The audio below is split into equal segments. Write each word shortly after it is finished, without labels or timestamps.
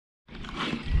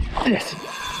Yes.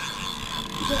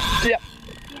 Yep.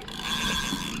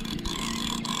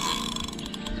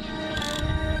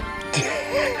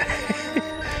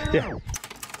 Yeah.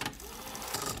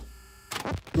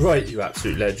 Right, you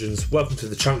absolute legends, welcome to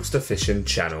the Chunkster Fishing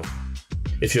channel.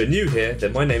 If you're new here,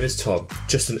 then my name is Tom,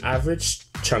 just an average,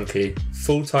 chunky,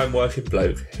 full-time working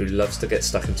bloke who loves to get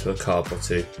stuck into a carp or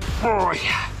two. Oh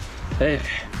yeah. Hey,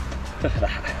 look at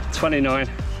that.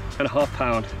 29.5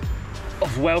 pound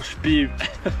of Welsh Butte.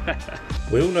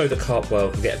 We all know the carp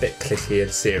world can get a bit clicky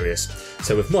and serious,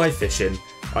 so with my fishing,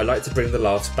 I like to bring the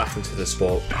laughs back into the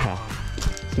sport. Oh,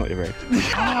 it's not your rig.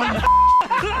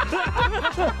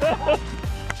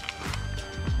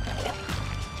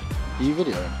 Are you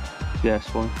videoing? Yeah, it's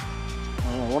fine.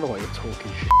 Oh, I wonder why you're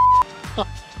talking shit.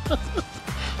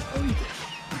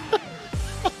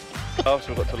 Oh, so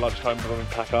we've got to lunchtime before we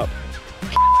pack up.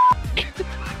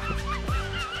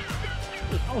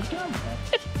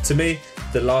 To me,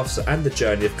 the laughs and the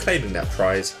journey of claiming that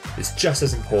prize is just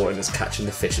as important as catching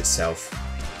the fish itself.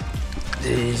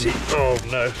 Easy. Oh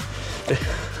no.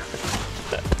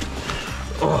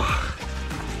 Oh.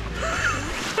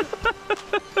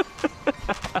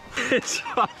 It's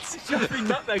hot. It's just been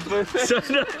nutmeg birthday.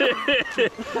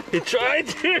 He tried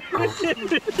to.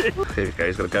 Here we go,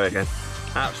 he's got to go again.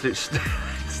 Absolute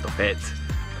stop it.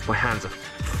 My hands are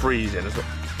freezing as well.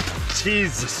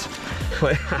 Jesus.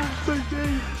 My hands are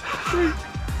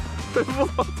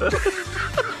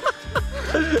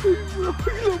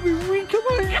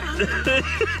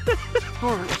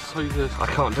I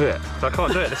can't do it. I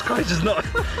can't do it. This guy's just not.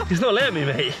 He's not letting me,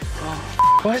 mate.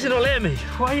 Oh. Why is he not letting me?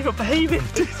 Why are you not behaving?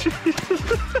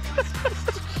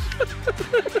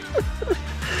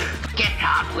 Get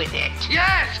on with it.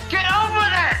 Yes, get on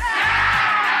with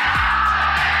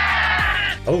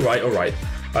it. Alright.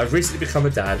 I've recently become a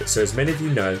dad, so as many of you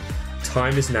know,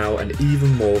 time is now an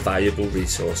even more valuable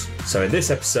resource. So in this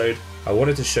episode, I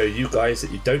wanted to show you guys that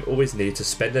you don't always need to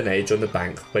spend an age on the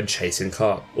bank when chasing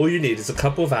carp. All you need is a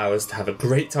couple of hours to have a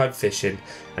great time fishing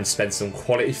and spend some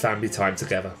quality family time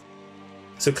together.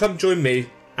 So come join me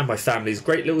and my family's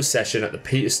great little session at the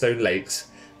Peterstone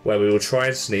Lakes, where we will try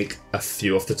and sneak a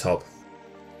few off the top.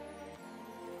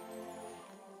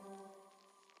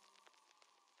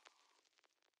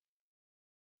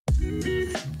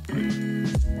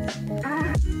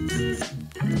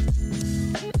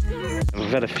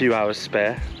 We've had a few hours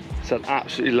spare. It's had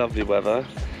absolutely lovely weather.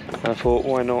 And I thought,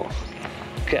 why not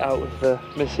get out with the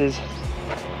missus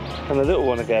and the little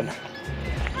one again.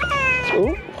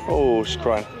 Oh, she's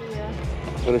crying.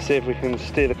 I'm going to see if we can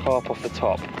steer the carp off the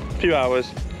top. A few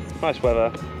hours, nice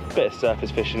weather, bit of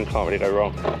surface fishing, can't really go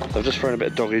wrong. So I've just thrown a bit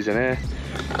of doggies in here.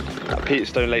 At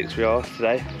Peterstone Lakes we are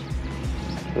today.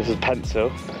 This is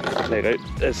Pencil. There you go.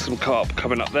 There's some carp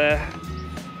coming up there.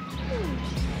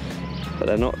 But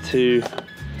they're not too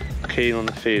keen on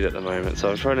the feed at the moment. So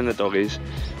I'm throwing in the doggies,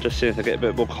 just seeing if they get a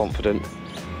bit more confident.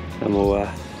 And we'll,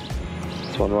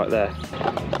 there's one right there.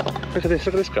 Look at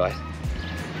this guy.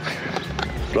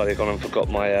 Bloody gone and forgot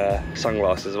my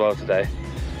sunglasses as well today.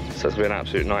 So it's been an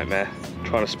absolute nightmare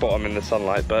trying to spot them in the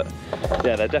sunlight. But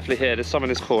yeah, they're definitely here. There's some in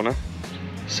this corner.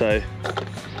 So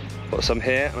got some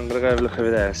here. I'm gonna go look over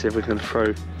there and see if we can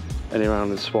throw any around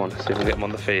the swan, see if we can get them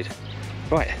on the feed.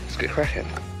 Right, let's get cracking.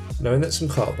 Knowing that some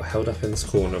carp were held up in this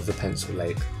corner of the Pencil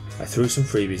Lake, I threw some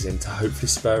freebies in to hopefully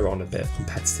spur on a bit of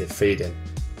competitive feeding.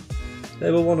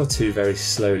 There were one or two very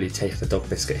slowly taking a dog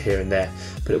biscuit here and there,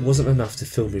 but it wasn't enough to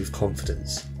fill me with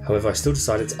confidence. However, I still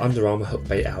decided to underarm a hook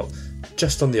bait out,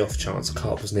 just on the off chance a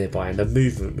carp was nearby and a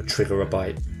movement would trigger a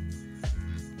bite.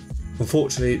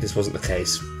 Unfortunately, this wasn't the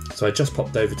case, so I just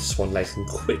popped over to Swan Lake and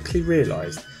quickly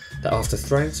realised that after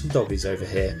throwing some doggies over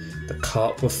here, the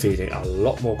carp were feeding a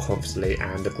lot more confidently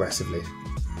and aggressively.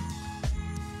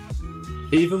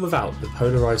 Even without the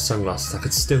polarised sunglasses, I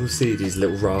could still see these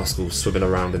little rascals swimming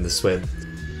around in the swim.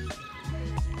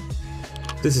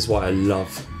 This is why I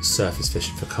love surface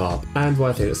fishing for carp, and why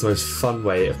I think it's the most fun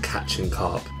way of catching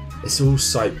carp. It's all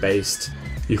sight based,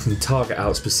 you can target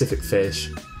out specific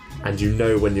fish, and you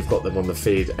know when you've got them on the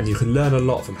feed, and you can learn a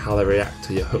lot from how they react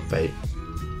to your hook bait.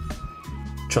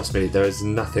 Trust me, there is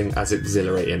nothing as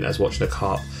exhilarating as watching a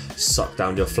carp suck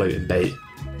down your floating bait.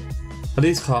 And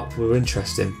these carp were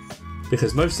interesting,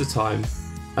 because most of the time,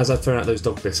 as I've thrown out those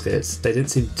dog biscuits, they didn't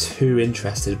seem too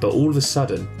interested, but all of a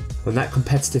sudden, when that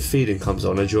competitive feeding comes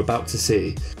on, as you're about to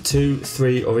see, 2,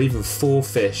 3 or even 4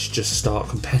 fish just start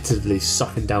competitively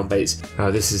sucking down baits.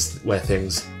 Now this is where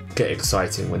things get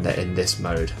exciting when they're in this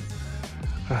mode.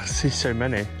 I see so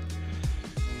many.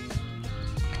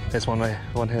 There's one here,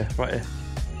 right here.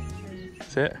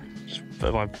 See it? Just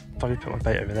probably put my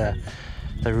bait over there.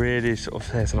 They're really sort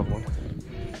of, there's another one.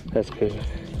 There's good.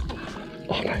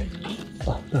 Oh no.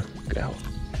 Oh no, get out.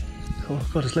 Oh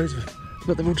god, there's loads of them.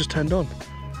 Look, they've all just turned on.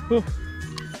 Oh.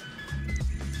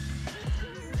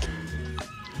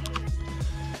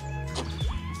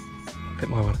 Hit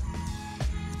my one.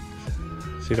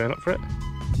 So you're going up for it?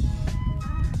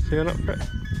 So you're going up for it?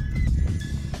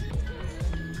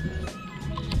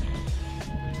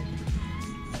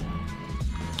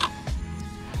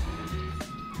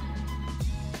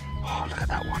 Oh, look at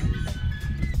that one.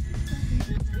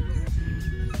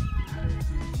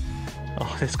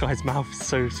 Oh, this guy's mouth is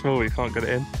so small, you can't get it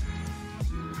in.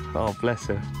 Oh, bless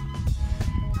him.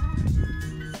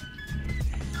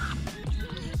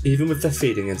 Even with their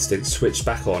feeding instinct switched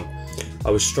back on,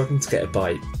 I was struggling to get a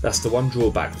bite. That's the one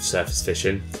drawback of surface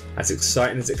fishing. As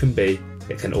exciting as it can be,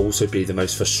 it can also be the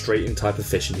most frustrating type of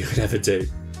fishing you can ever do.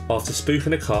 After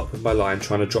spooking a carp with my line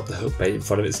trying to drop the hook bait in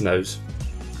front of its nose,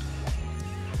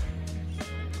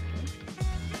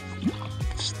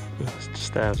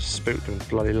 Just there, just spooked him with the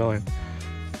bloody line.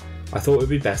 I thought it would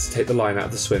be best to take the line out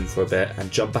of the swim for a bit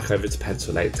and jump back over to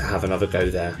Peterstone Lake to have another go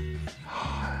there.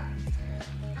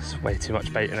 There's way too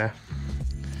much bait in there.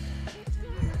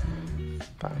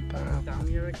 Bam, bam. Down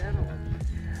here again, or?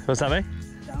 What's that, mate?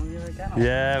 Down here again, or?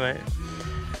 Yeah, mate.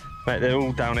 Mate, they're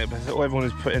all down here, but everyone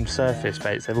who's put in surface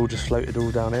baits, they've all just floated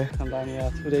all down here. Come down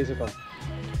here 2 days ago.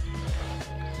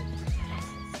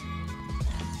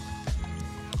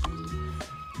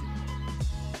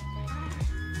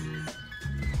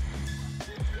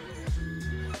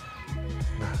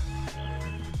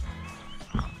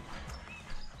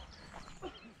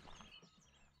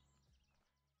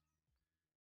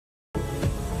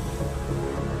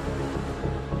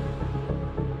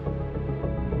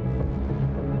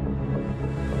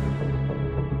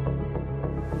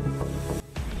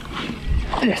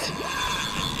 Yes.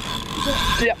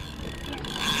 Yep.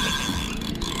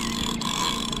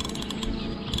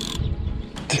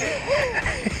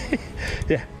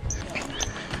 Yeah.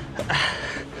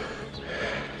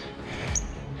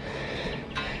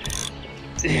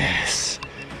 Yes.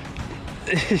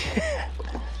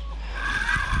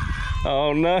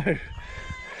 Oh no.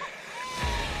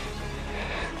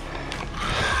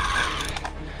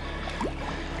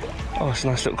 Oh, it's a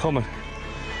nice little common.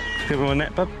 Give him a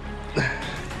net, bub.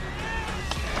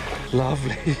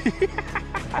 Lovely.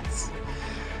 Yes.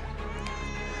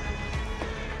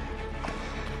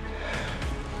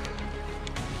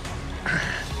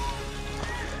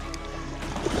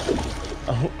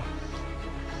 Oh.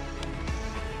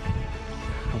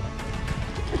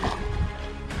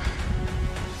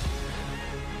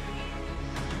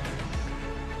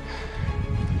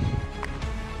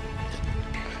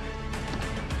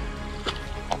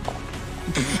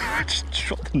 I just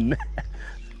dropped the net.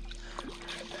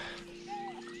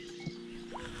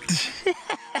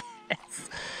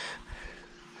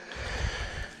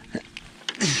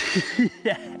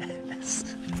 Yes.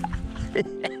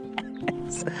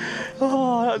 Yes.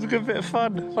 Oh, that was a good bit of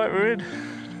fun. Right, we're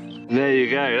in. There you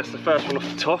go. That's the first one off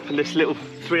the top, and this little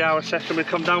 3-hour session we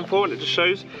come down for, and it just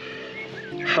shows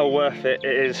how worth it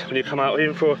is when you come out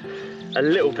even for a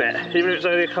little bit, even if it's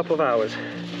only a couple of hours.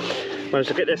 Managed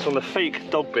to get this on the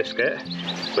fake dog biscuit,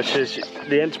 which is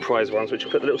the Enterprise ones, which you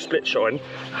put the little split shot in.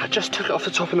 I just took it off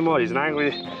the top of the mud. He's an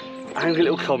angry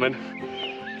little common.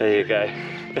 There you go.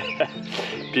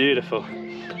 Beautiful.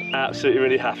 Absolutely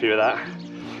really happy with that.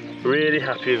 Really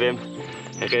happy with him.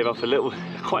 He gave up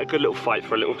quite a good little fight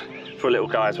for a little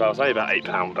guy as well. It's only about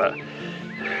 £8, but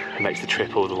it makes the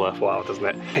trip all the worthwhile, doesn't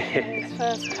it? His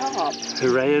first carp.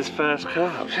 Rhea's first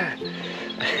carp.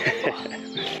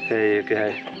 There you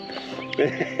go.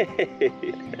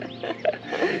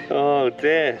 Oh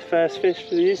dear, first fish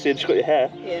for you. You've got your hair.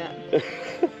 Yeah.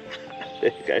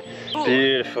 There you go. Oh.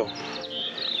 Beautiful.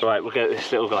 Right, we'll get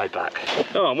this little guy back.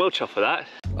 Oh, I'm well chuffed for that.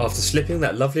 After slipping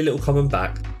that lovely little common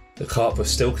back, the carp was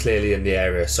still clearly in the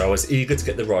area, so I was eager to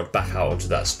get the rod back out onto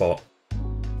that spot.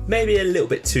 Maybe a little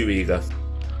bit too eager.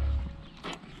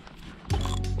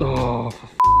 Oh, for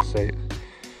f***'s sake.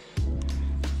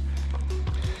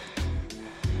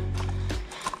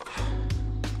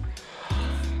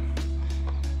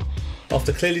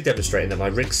 After clearly demonstrating that my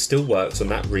rig still works on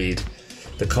that reed,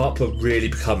 the carp were really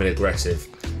becoming aggressive,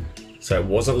 so it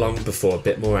wasn't long before a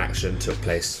bit more action took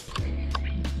place.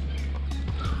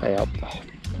 Hey up.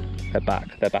 They're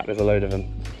back, there's a load of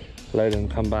them.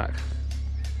 Come back.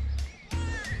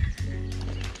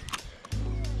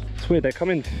 It's weird, they come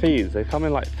in feeds, they come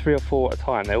in like 3 or 4 at a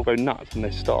time, they all go nuts and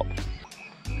they stop.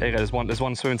 There you go, there's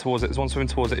one swimming towards it, he's swimming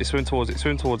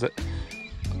towards it.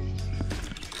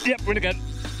 Yep, we're in again.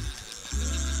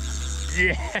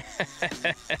 Yes!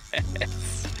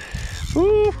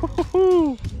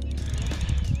 Woo-hoo-hoo-hoo.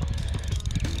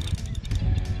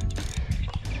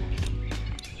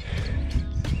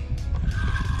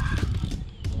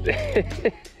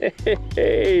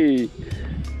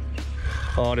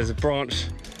 Oh, there's a branch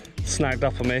snagged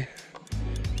up on me.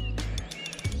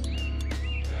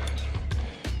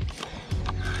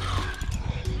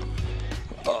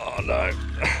 Oh no.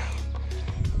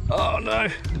 Oh no.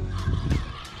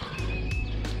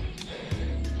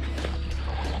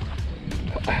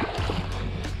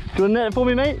 Do you want to net it for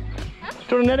me, mate? Huh?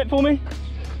 Do you want to net it for me?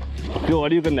 Go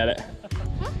on, you can net it.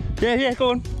 Huh? Yeah, go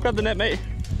on. Grab the net, mate.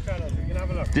 You can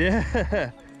have a look.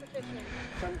 Yeah.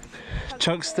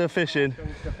 Chunkster fishing.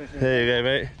 There you go,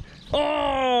 mate.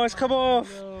 Oh, it's come off.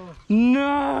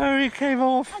 No, he came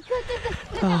off. I could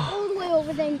have just all the way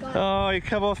over then, guys. Oh, he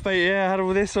come off, mate. Yeah, I had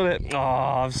all this on it. Oh,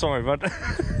 I'm sorry, bud.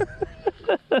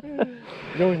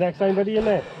 Always next time, buddy, in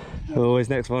there. Always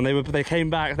next one. They came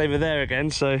back. They were there again.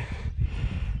 So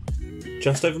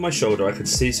Just over my shoulder I could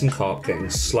see some carp getting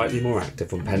slightly more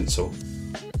active on pencil.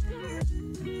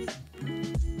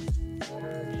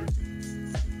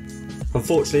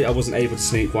 Unfortunately, I wasn't able to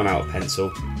sneak one out of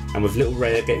pencil, and with little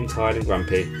Rhea getting tired and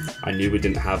grumpy, I knew we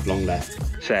didn't have long left.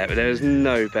 but there is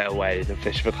no better way than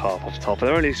fishing for carp off the top.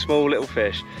 They're only small little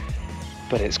fish,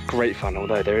 but it's great fun,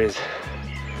 although there is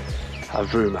a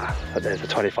rumour that there's a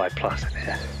 25 plus in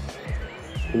here.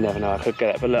 You never know, I could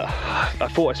get it, but look, I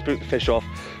thought I spooked the fish off,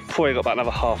 probably got about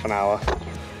another half an hour,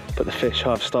 but the fish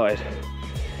have started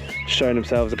showing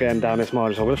themselves again down this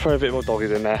margin, so I'm going to throw a bit more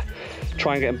doggies in there,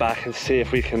 try and get them back and see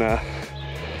if we can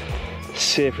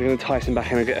entice him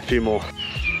back in and get a few more.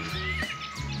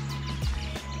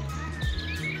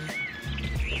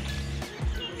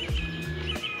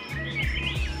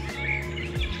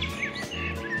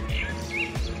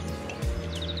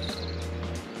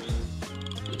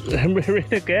 And we're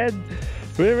in again.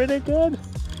 We're in again.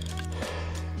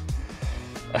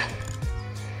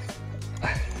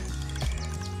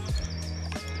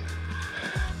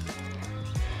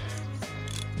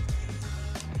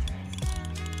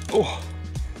 Oh,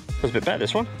 that was a bit better,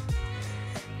 this one.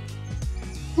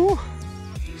 Ooh.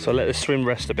 So I let this swim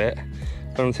rest a bit,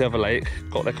 went on to the other lake,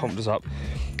 got their confidence up.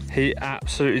 He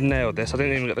absolutely nailed this. I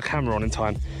didn't even get the camera on in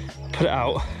time. Put it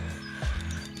out,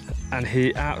 and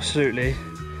he absolutely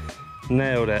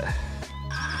nailed it.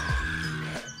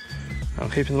 I'm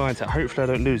keeping the line tight. Hopefully I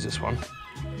don't lose this one.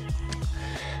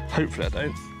 Hopefully I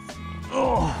don't.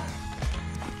 Oh.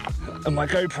 And my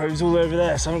GoPro's all over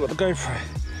there, so I haven't got the GoPro.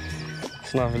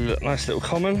 It's another nice little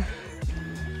common.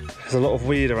 There's a lot of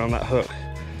weed around that hook,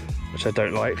 which I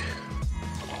don't like.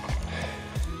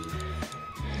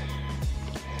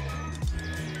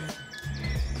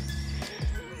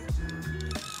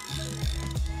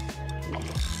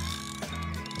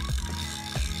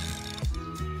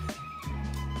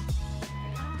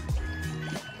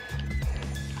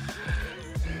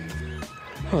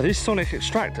 Oh, these sonic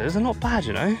extractors are not bad,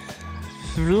 you know.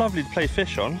 It's lovely to play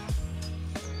fish on.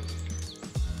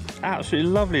 Absolutely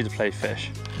lovely to play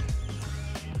fish.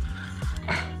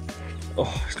 Oh,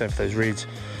 he's going for those reeds.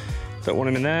 Don't want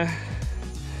him in there.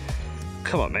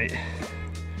 Come on, mate.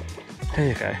 There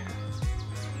you go.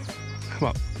 Come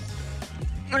on.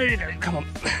 There you go, come on.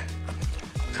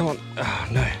 Come on. Oh,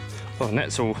 no. Oh, the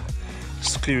net's all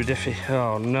screw diffy.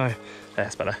 Oh, no.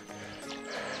 That's better.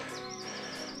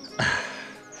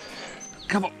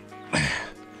 Come on.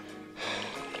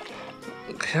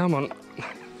 Come on.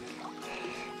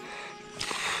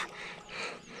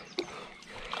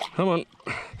 Come on.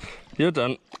 You're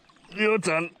done. You're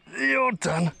done. You're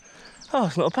done. Oh,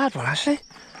 it's not a bad one, actually.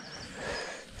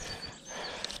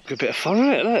 Good bit of fun,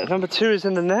 isn't it? Look, number 2 is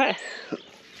in the net.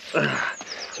 So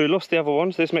we lost the other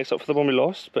one, so this makes up for the one we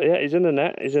lost. But yeah, he's in the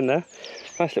net. He's in there.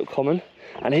 Nice little common.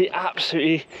 And he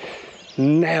absolutely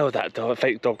nailed that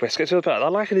fake dog biscuit. So I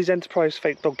like these Enterprise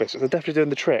fake dog biscuits. They're definitely doing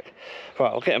the trick.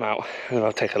 Right, I'll get them out and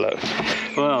I'll take a look.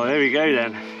 Well, there we go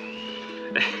then.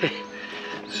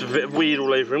 There's a bit of weed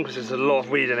all over him because there's a lot of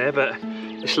weed in here, but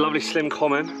this lovely slim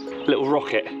common little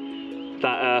rocket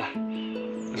that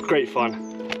was great fun.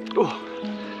 Ooh.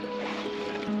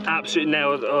 Absolutely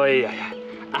nailed. Oh yeah,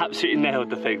 absolutely nailed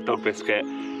the fake dog biscuit.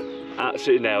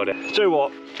 Absolutely nailed it. Do you know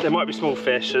what? There might be small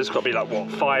fish. There's got to be like what,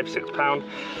 5-6 pound.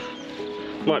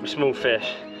 Might be small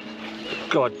fish.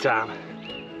 God damn.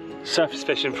 Surface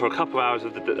fishing for a couple of hours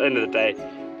at the end of the day.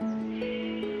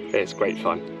 It's great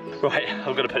fun. Right,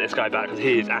 I'm gonna put this guy back because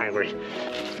he is angry.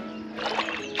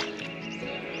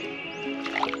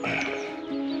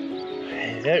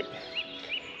 There you go.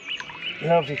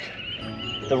 Lovely.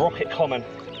 The rocket common.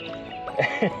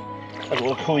 That's what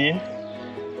we'll call you.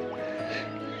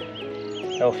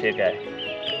 Off you go.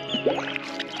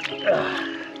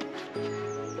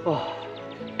 Oh.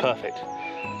 Perfect.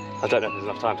 I don't know if there's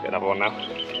enough time to get another one now,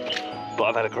 but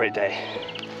I've had a great day.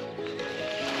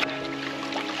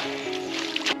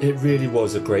 It really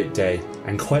was a great day,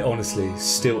 and quite honestly,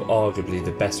 still arguably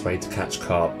the best way to catch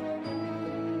carp.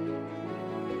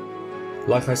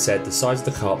 Like I said, the size of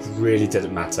the carp really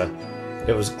didn't matter.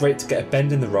 It was great to get a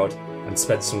bend in the rod and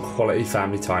spend some quality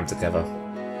family time together.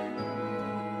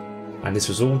 And this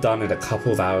was all done in a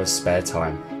couple of hours spare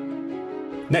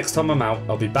time. Next time I'm out,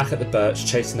 I'll be back at the Birch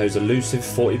chasing those elusive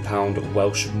 40-pound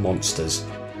Welsh monsters.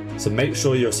 So make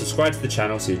sure you're subscribed to the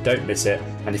channel so you don't miss it,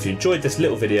 and if you enjoyed this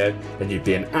little video, then you'd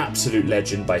be an absolute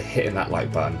legend by hitting that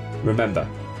like button. Remember,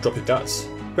 drop your guts,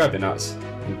 grab your nuts,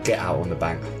 and get out on the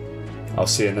bank. I'll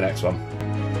see you in the next one.